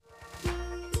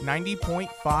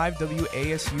90.5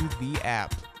 WASU The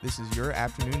App. This is your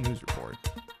afternoon news report.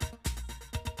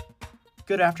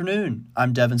 Good afternoon.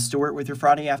 I'm Devin Stewart with your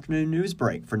Friday afternoon news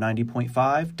break for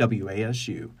 90.5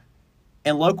 WASU.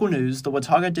 In local news, the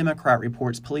Watauga Democrat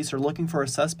reports police are looking for a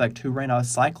suspect who ran a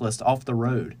cyclist off the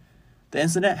road. The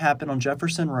incident happened on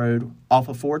Jefferson Road off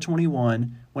of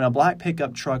 421 when a black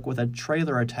pickup truck with a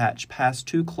trailer attached passed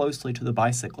too closely to the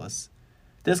bicyclist.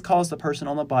 This caused the person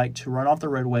on the bike to run off the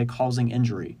roadway, causing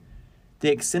injury.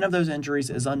 The extent of those injuries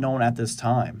is unknown at this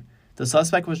time. The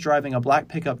suspect was driving a black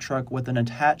pickup truck with an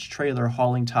attached trailer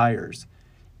hauling tires.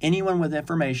 Anyone with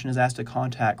information is asked to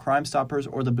contact Crime Stoppers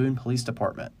or the Boone Police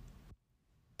Department.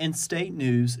 In state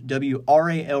news,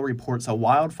 WRAL reports a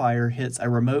wildfire hits a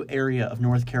remote area of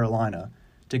North Carolina.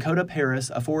 Dakota Paris,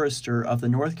 a forester of the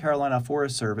North Carolina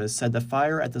Forest Service, said the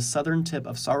fire at the southern tip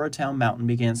of Sorrowtown Mountain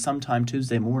began sometime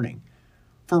Tuesday morning.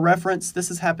 For reference,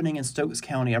 this is happening in Stokes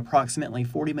County, approximately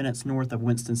 40 minutes north of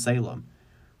Winston-Salem.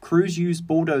 Crews used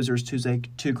bulldozers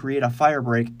to create a fire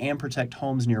break and protect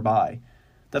homes nearby.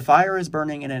 The fire is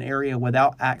burning in an area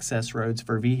without access roads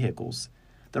for vehicles.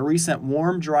 The recent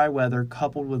warm, dry weather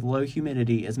coupled with low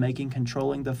humidity is making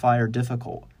controlling the fire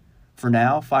difficult. For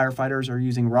now, firefighters are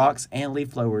using rocks and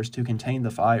leaf blowers to contain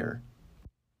the fire.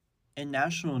 In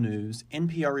national news,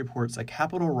 NPR reports a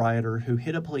Capitol rioter who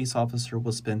hit a police officer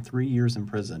will spend 3 years in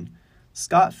prison.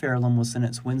 Scott Fairlem was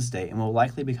sentenced Wednesday and will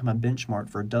likely become a benchmark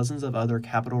for dozens of other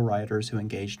Capitol rioters who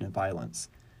engaged in violence.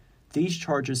 These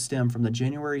charges stem from the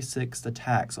January 6th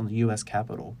attacks on the U.S.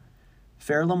 Capitol.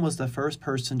 Fairlem was the first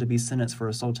person to be sentenced for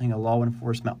assaulting a law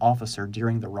enforcement officer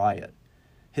during the riot.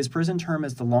 His prison term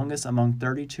is the longest among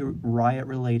 32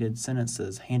 riot-related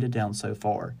sentences handed down so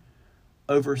far.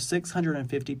 Over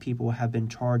 650 people have been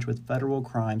charged with federal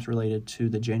crimes related to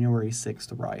the January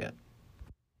 6th riot.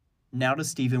 Now to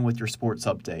Stephen with your sports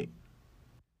update.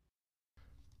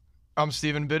 I'm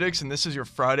Stephen Biddix, and this is your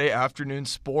Friday afternoon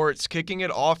sports. Kicking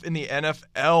it off in the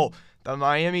NFL, the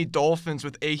Miami Dolphins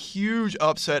with a huge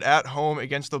upset at home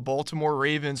against the Baltimore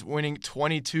Ravens, winning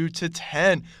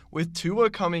 22-10, with Tua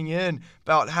coming in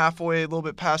about halfway, a little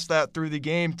bit past that through the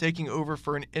game, taking over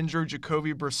for an injured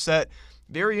Jacoby Brissett.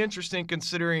 Very interesting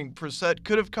considering Brissett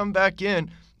could have come back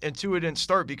in and Tua didn't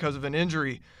start because of an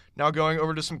injury. Now going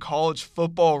over to some college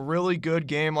football, really good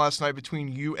game last night between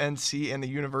UNC and the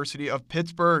University of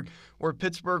Pittsburgh, where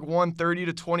Pittsburgh won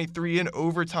 30-23 in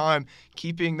overtime,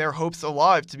 keeping their hopes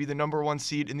alive to be the number one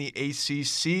seed in the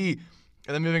ACC.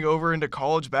 And then moving over into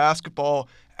college basketball,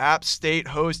 App State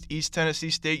hosts East Tennessee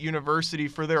State University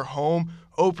for their home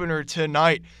opener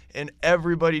tonight, and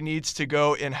everybody needs to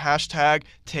go and hashtag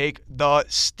take the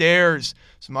stairs.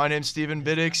 So my name's Stephen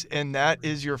Biddix, and that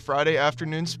is your Friday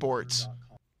afternoon sports.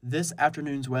 This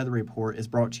afternoon's weather report is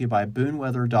brought to you by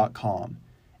BooneWeather.com.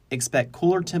 Expect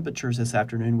cooler temperatures this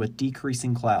afternoon with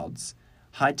decreasing clouds.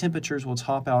 High temperatures will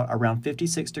top out around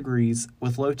 56 degrees,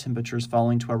 with low temperatures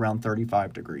falling to around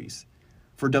 35 degrees.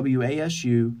 For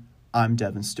WASU, I'm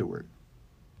Devin Stewart.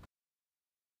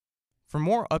 For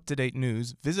more up-to-date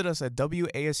news, visit us at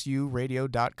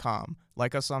WASUradio.com.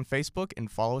 Like us on Facebook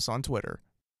and follow us on Twitter.